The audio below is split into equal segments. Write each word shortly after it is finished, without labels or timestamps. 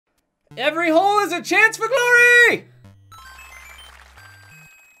Every hole is a chance for glory!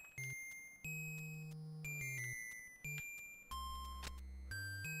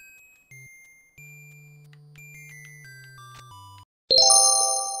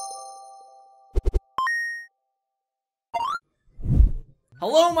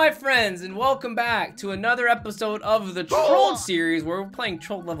 Hello my friends, and welcome back to another episode of the Troll series where we're playing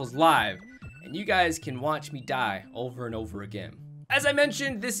Troll levels live, and you guys can watch me die over and over again. As I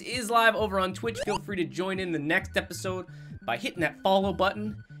mentioned, this is live over on Twitch. Feel free to join in the next episode by hitting that follow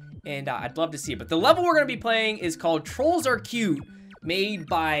button, and I'd love to see it. But the level we're going to be playing is called Trolls Are Cute, made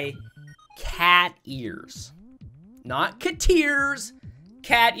by Catears. Not catears,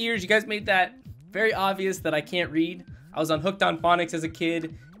 Catears. You guys made that very obvious that I can't read. I was on Hooked on Phonics as a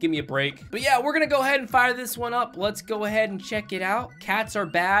kid. Give me a break. But yeah, we're gonna go ahead and fire this one up. Let's go ahead and check it out. Cats are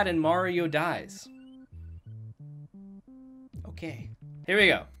bad and Mario dies. Okay, here we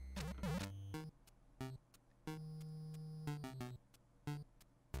go.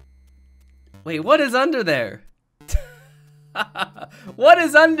 Wait, what is under there? What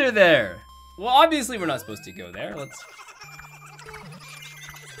is under there? Well, obviously we're not supposed to go there. Let's...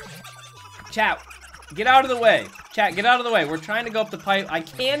 Chat, get out of the way. Chat, get out of the way. We're trying to go up the pipe. I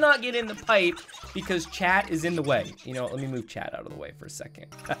cannot get in the pipe because chat is in the way. You know, let me move chat out of the way for a second.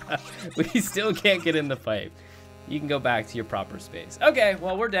 We still can't get in the pipe. You can go back to your proper space. Okay,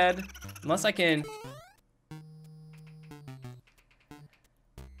 well, we're dead. Unless I can...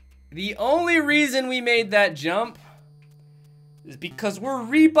 The only reason we made that jump is because we're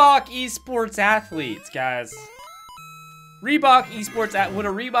Reebok esports athletes, guys. Reebok esports at... Would a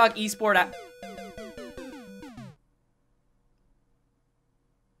Reebok esport at...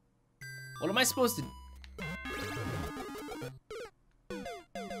 What am I supposed to...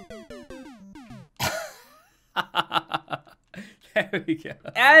 There we go.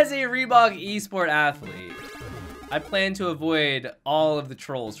 As a Reebok esport athlete, I plan to avoid all of the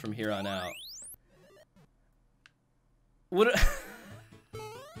trolls from here on out. What?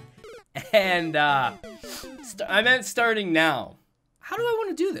 And I meant starting now. How do I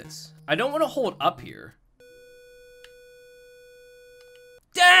want to do this? I don't want to hold up here.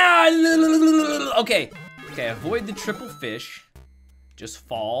 Okay, avoid the triple fish. Just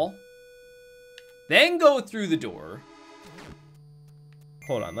fall. Then go through the door.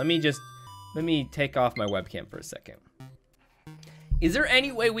 Hold on, let me take off my webcam for a second. Is there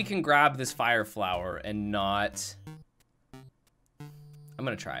any way we can grab this fire flower and not... I'm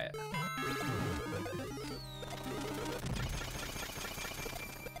gonna try it.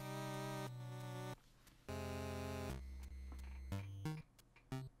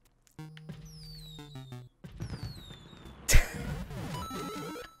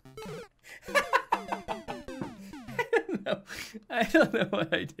 I don't know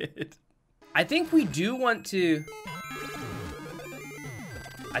what I did. I think we do want to...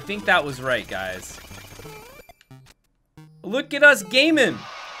 I think that was right, guys. Look at us gaming.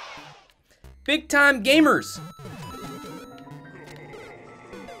 Big time gamers.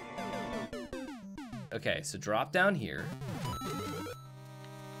 Okay, so drop down here.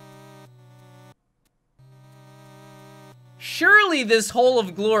 Surely this hole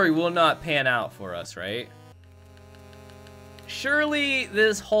of glory will not pan out for us, right? Surely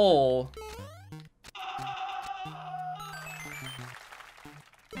this hole...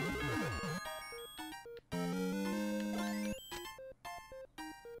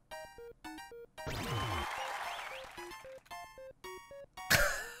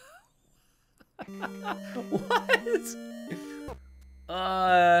 What?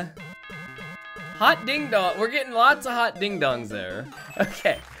 Hot ding dong. We're getting lots of hot ding dongs there.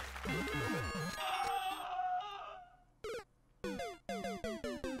 Okay.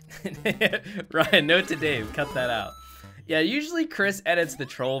 Ryan, note to Dave, cut that out. Yeah, usually Chris edits the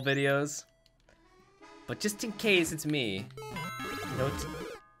troll videos, but just in case it's me, note to...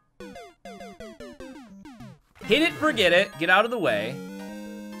 Hit it, forget it, get out of the way.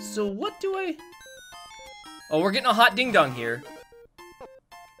 So what do I... Oh, we're getting a hot ding dong here.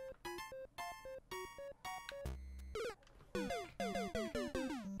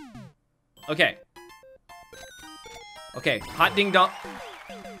 Okay. Okay, hot ding dong.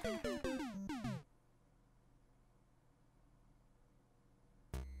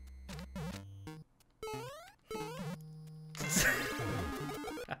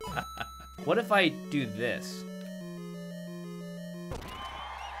 What if I do this?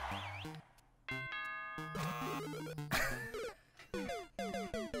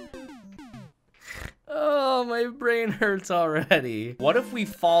 Oh, my brain hurts already. What if we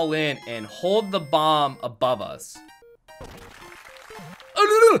fall in and hold the bomb above us?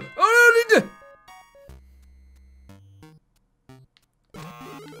 Oh, no, no, no. Oh,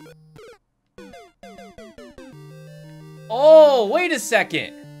 wait a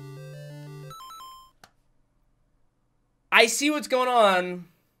second. I see what's going on,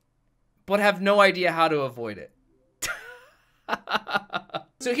 but have no idea how to avoid it.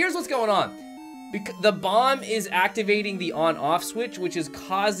 So here's what's going on. The bomb is activating the on-off switch, which is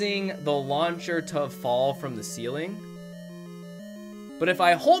causing the launcher to fall from the ceiling. But if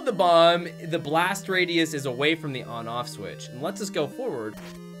I hold the bomb, the blast radius is away from the on-off switch. And let's just go forward.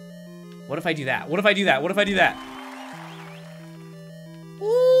 What if I do that? What if I do that? What if I do that?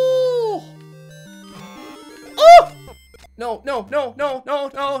 Ooh! Oh! No, no, no, no, no,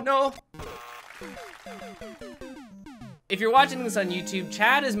 no, no. If you're watching this on YouTube,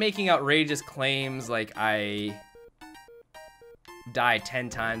 Chad is making outrageous claims like I die 10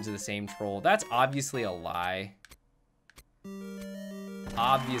 times to the same troll. That's obviously a lie.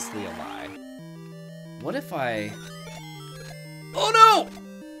 Obviously a lie. What if I... Oh no!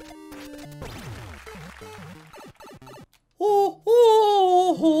 Oh,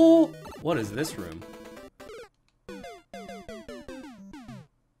 oh, oh. What is this room?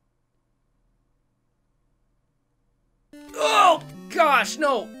 Oh gosh,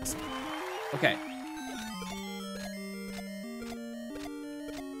 no. Okay.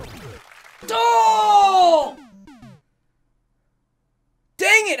 Oh!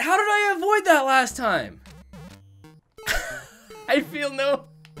 Dang it, how did I avoid that last time? I feel no...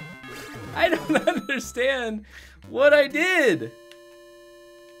 I don't understand what I did.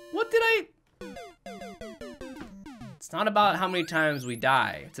 What did I... It's not about how many times we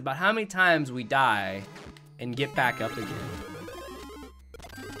die. It's about how many times we die and get back up again.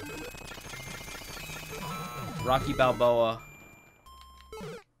 Rocky Balboa.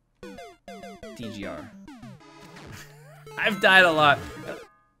 DGR. I've died a lot.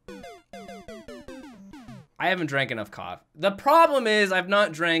 I haven't drank enough coffee. The problem is I've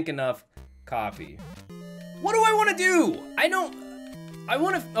not drank enough coffee. What do I want to do? I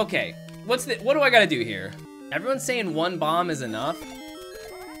want to, okay. What do I gotta do here? Everyone's saying one bomb is enough.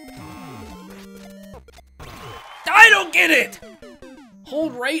 I don't get it!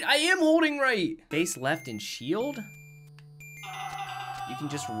 Hold right, I am holding right. Base left and shield? You can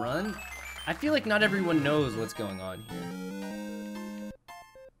just run? I feel like not everyone knows what's going on here.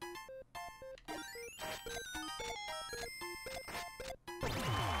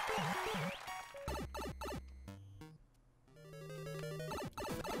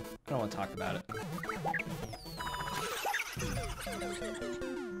 I don't want to talk about it.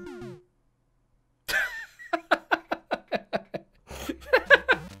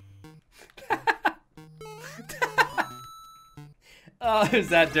 Oh, it was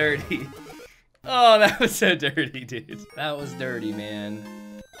that dirty. Oh, that was so dirty, dude. That was dirty, man.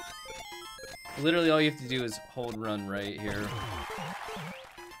 Literally all you have to do is hold run right here.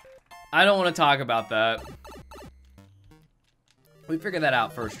 I don't want to talk about that. We figured that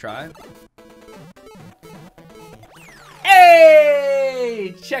out first try.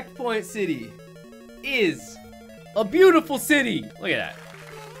 Hey! Checkpoint City is a beautiful city. Look at that.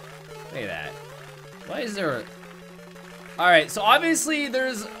 Look at that. Why is there a... Alright, so obviously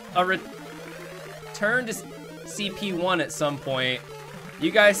there's a return to CP1 at some point.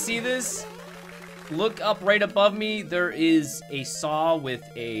 You guys see this? Look up right above me. There is a saw with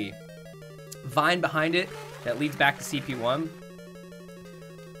a vine behind it that leads back to CP1.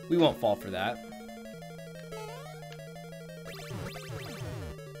 We won't fall for that.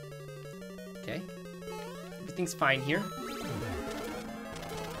 Okay. Everything's fine here.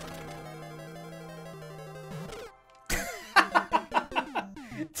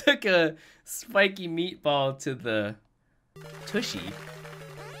 Took a spiky meatball to the tushy.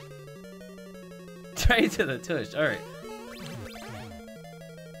 Right to the tush. All right.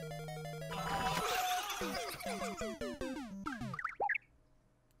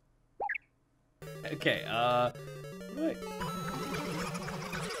 Okay. Wait.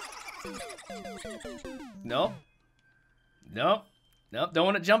 Nope. Nope. Nope. Don't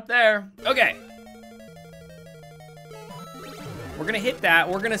want to jump there. Okay. We're gonna hit that.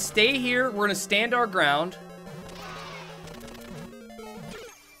 We're gonna stay here. We're gonna stand our ground.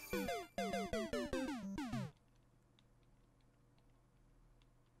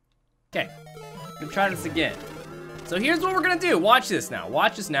 Okay. Gonna try this again. So here's what we're gonna do. Watch this now.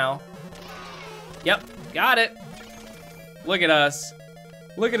 Watch this now. Yep. Got it. Look at us.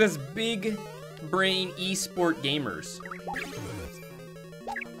 Look at us big brain esport gamers.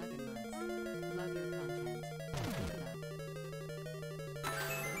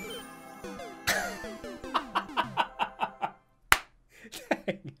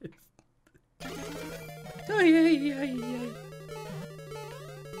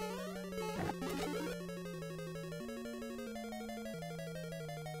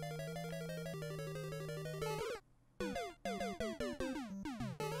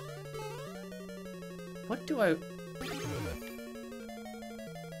 What do I...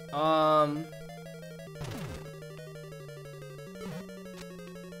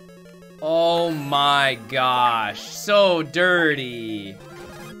 Oh my gosh, so dirty.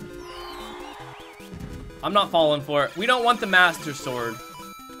 I'm not falling for it. We don't want the Master Sword.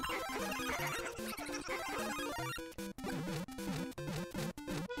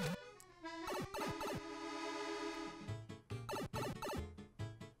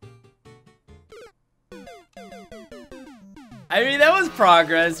 I mean, that was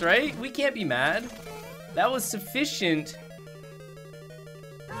progress, right? We can't be mad. That was sufficient.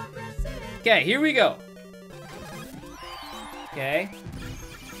 Okay, here we go. Okay.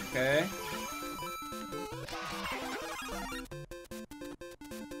 Okay.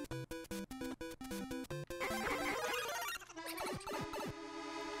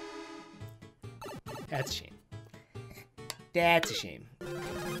 That's a shame. That's a shame.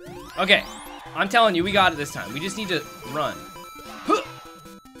 Okay, I'm telling you, we got it this time. We just need to run.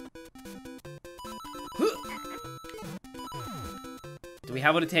 Do we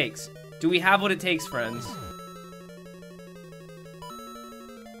have what it takes? Do we have what it takes, friends?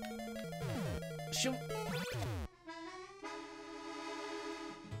 Shoot.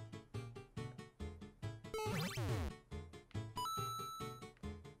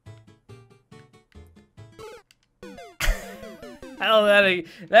 Hell,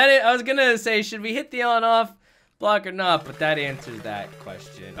 I was gonna say, should we hit the on-off block or not? But that answers that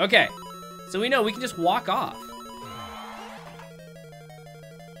question. Okay, so we know we can just walk off.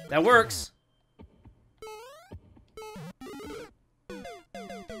 That works.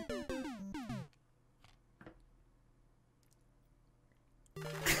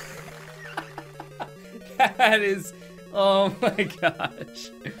 That is, oh my gosh.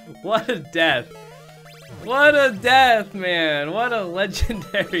 What a death. What a death, man. What a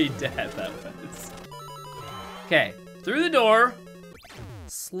legendary death that was. Okay, through the door.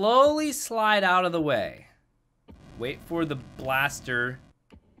 Slowly slide out of the way. Wait for the blaster.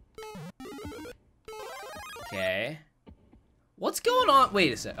 Okay. What's going on?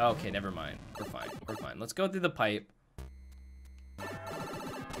 Wait a sec. Okay, never mind. We're fine. We're fine. Let's go through the pipe.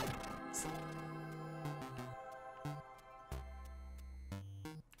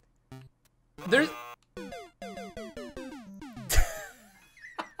 There's...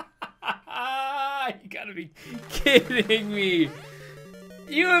 You gotta be kidding me.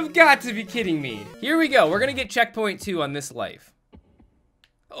 You have got to be kidding me. Here we go. We're gonna get checkpoint 2 on this life.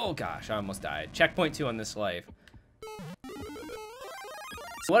 Oh gosh, I almost died. Checkpoint 2 on this life.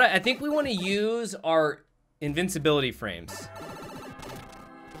 So what I think we want to use are invincibility frames.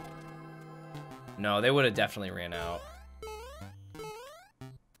 No, they would have definitely ran out.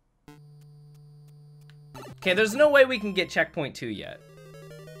 Okay, there's no way we can get checkpoint 2 yet.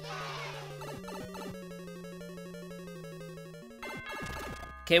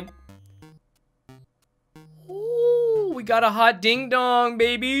 Okay. Ooh, we got a hot ding dong,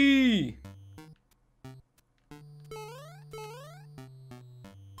 baby.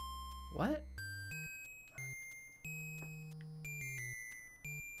 What?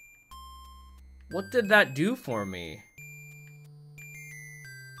 What did that do for me?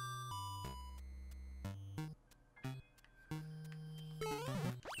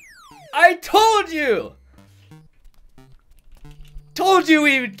 I told you! Told you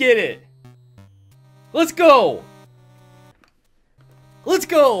we would get it! Let's go! Let's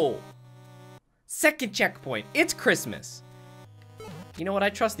go! Second checkpoint. It's Christmas. You know what? I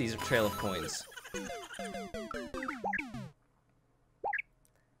trust these trail of coins.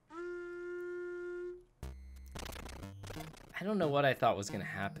 I don't know what I thought was gonna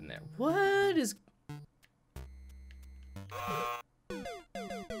happen there. What is...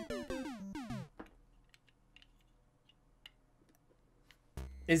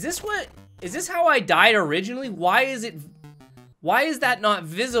 Is this how I died originally? Why is that not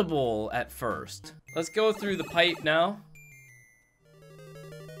visible at first? Let's go through the pipe now.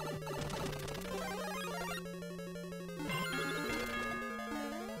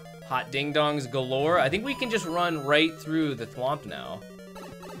 Hot ding dongs galore. I think we can just run right through the thwomp now.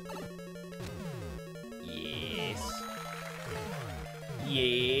 Yes.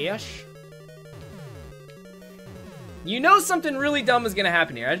 Yes. You know something really dumb is gonna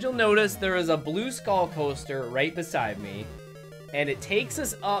happen here. As you'll notice, there is a blue skull coaster right beside me, and it takes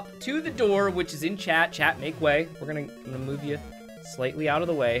us up to the door, which is in chat. Chat, make way. I'm gonna move you slightly out of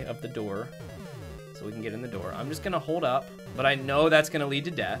the way of the door, so we can get in the door. I'm just gonna hold up, but I know that's gonna lead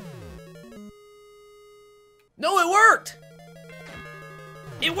to death. No, it worked!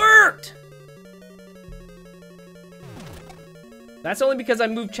 It worked! That's only because I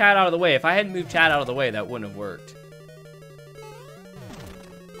moved Chad out of the way. If I hadn't moved Chad out of the way, that wouldn't have worked.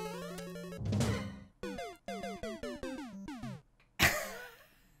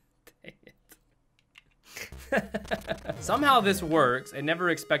 Dang it. Somehow this works. I never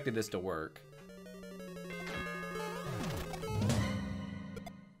expected this to work.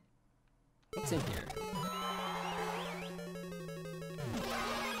 What's in here?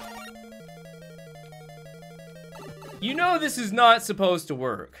 You know this is not supposed to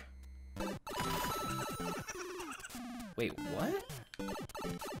work. Wait, what?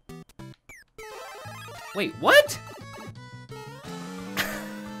 Wait, what?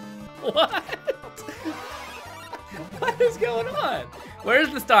 What? What is going on? Where's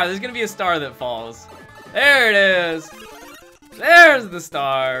the star? There's gonna be a star that falls. There it is. There's the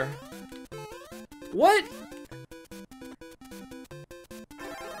star. What?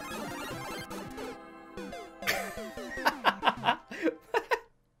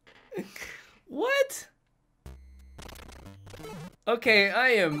 What? Okay, I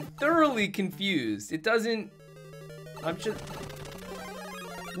am thoroughly confused. It doesn't... I'm just...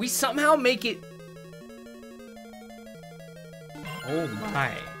 We somehow make it... Oh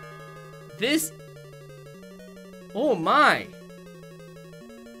my. This... Oh my.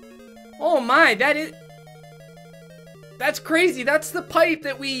 Oh my, that is... That's crazy. That's the pipe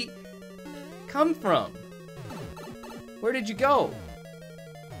that we come from. Where did you go?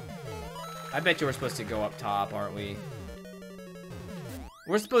 I bet you we're supposed to go up top, aren't we?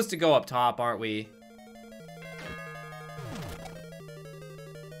 We're supposed to go up top, aren't we?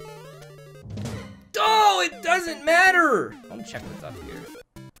 Oh, it doesn't matter. I'm gonna check what's up here.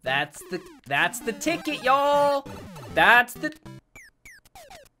 That's the ticket, y'all. That's the...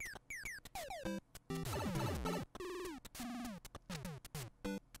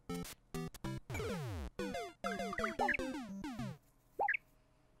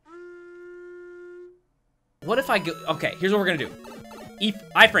 What if I go... Okay, here's what we're gonna do.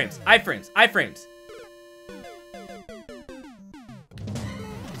 Iframes, iframes, iframes.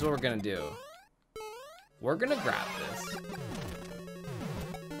 Here's what we're gonna do. We're gonna grab this.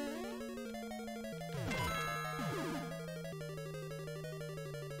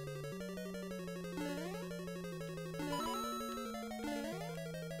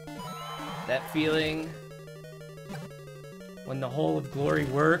 That feeling when the whole of glory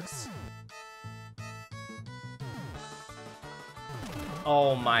works.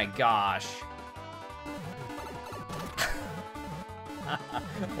 Oh my gosh.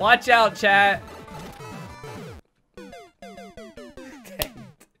 Watch out, chat.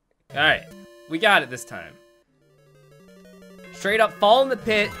 Alright, we got it this time. Straight up, fall in the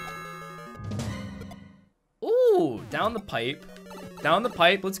pit. Ooh, down the pipe. Down the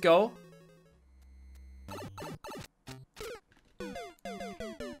pipe, let's go.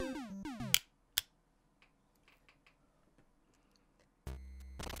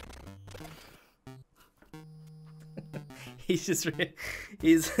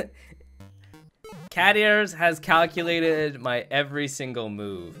 he's Catears has calculated my every single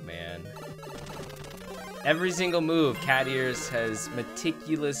move, man. Every single move Catears has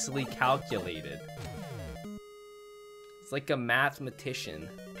meticulously calculated. It's like a mathematician.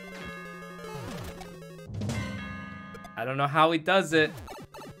 I don't know how he does it.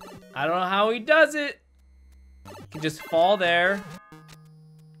 I don't know how he does it. He can just fall there.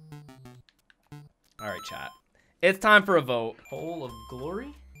 All right, chat. It's time for a vote. Hole of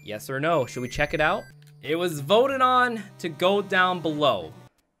glory? Yes or no? Should we check it out? It was voted on to go down below.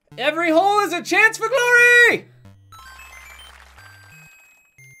 Every hole is a chance for glory!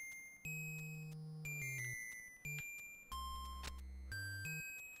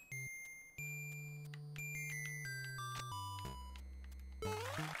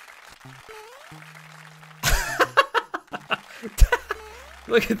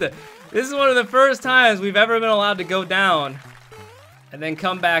 Look at that. This is one of the first times we've ever been allowed to go down and then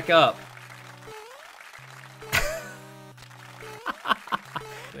come back up.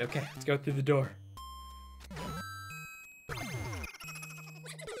 Okay, let's go through the door.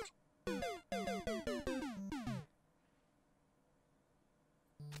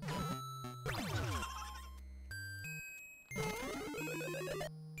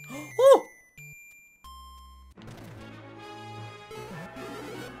 Oh!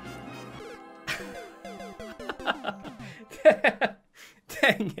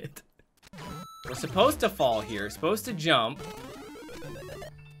 Dang it. We're supposed to fall here, supposed to jump.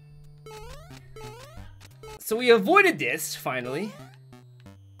 So we avoided this, finally.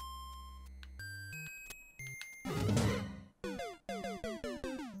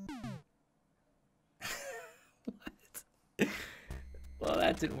 What?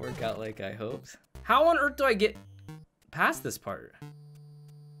 That didn't work out like I hoped. How on earth do I get past this part?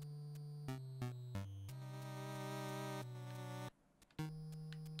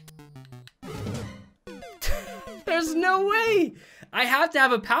 There's no way! I have to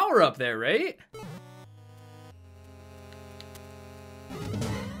have a power up there, right?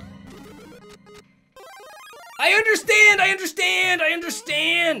 I understand! I understand! I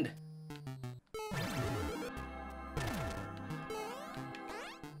understand!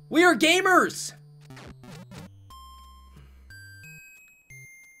 We are gamers!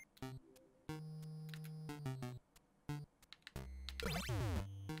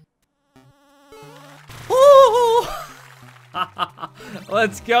 Ooh!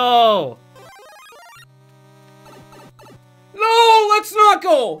 Let's go! No, let's not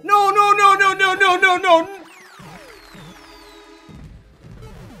go! No, no, no, no, no, no, no, no!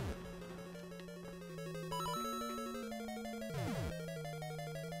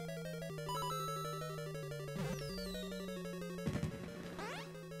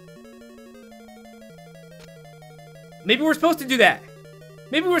 Maybe we're supposed to do that.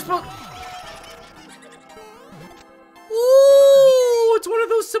 Maybe we're supposed... Ooh, it's one of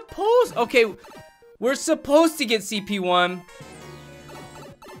those supposed... Okay, we're supposed to get CP1.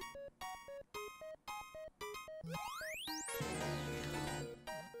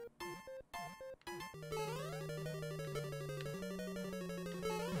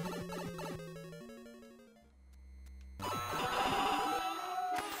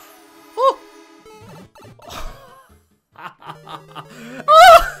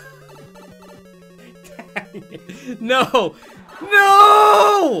 No!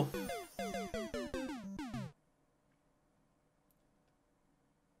 No!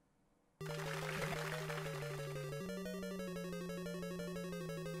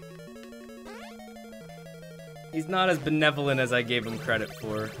 He's not as benevolent as I gave him credit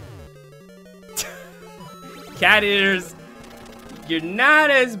for. Cat ears, you're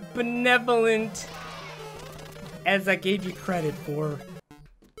not as benevolent as I gave you credit for.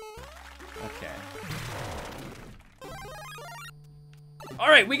 Okay.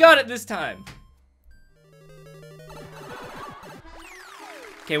 Alright, we got it this time.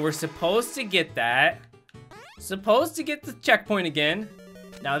 Okay, we're supposed to get that. Supposed to get the checkpoint again.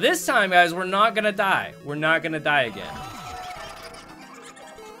 Now this time, guys, we're not gonna die. We're not gonna die again.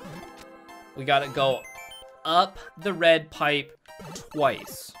 We gotta go up the red pipe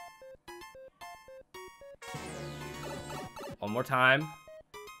twice. One more time.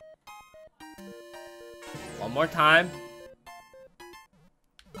 One more time.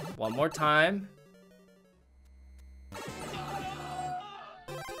 One more time.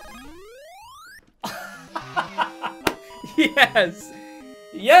 Yes.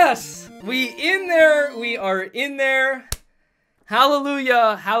 Yes. We in there. We are in there.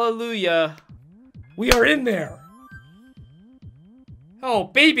 Hallelujah. Hallelujah. We are in there. Oh,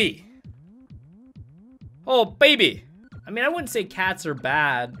 baby. Oh, baby. I mean, I wouldn't say cats are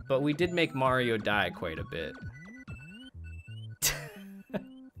bad, but we did make Mario die quite a bit.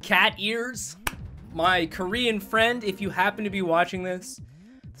 Cat ears. My Korean friend, if you happen to be watching this,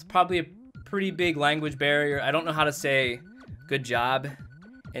 it's probably a pretty big language barrier. I don't know how to say good job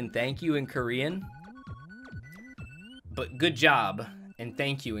and thank you in Korean, but good job and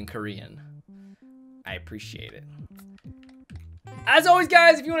thank you in Korean. I appreciate it. As always,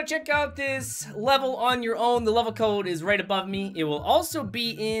 guys, if you want to check out this level on your own, the level code is right above me. It will also be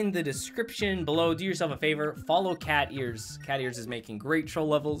in the description below. Do yourself a favor, follow Cat Ears. Cat Ears is making great troll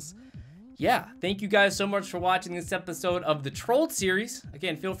levels. Yeah, thank you guys so much for watching this episode of the Trolled series.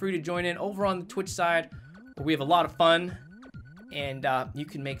 Again, feel free to join in over on the Twitch side, where we have a lot of fun, and you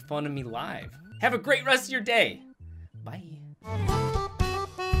can make fun of me live. Have a great rest of your day. Bye.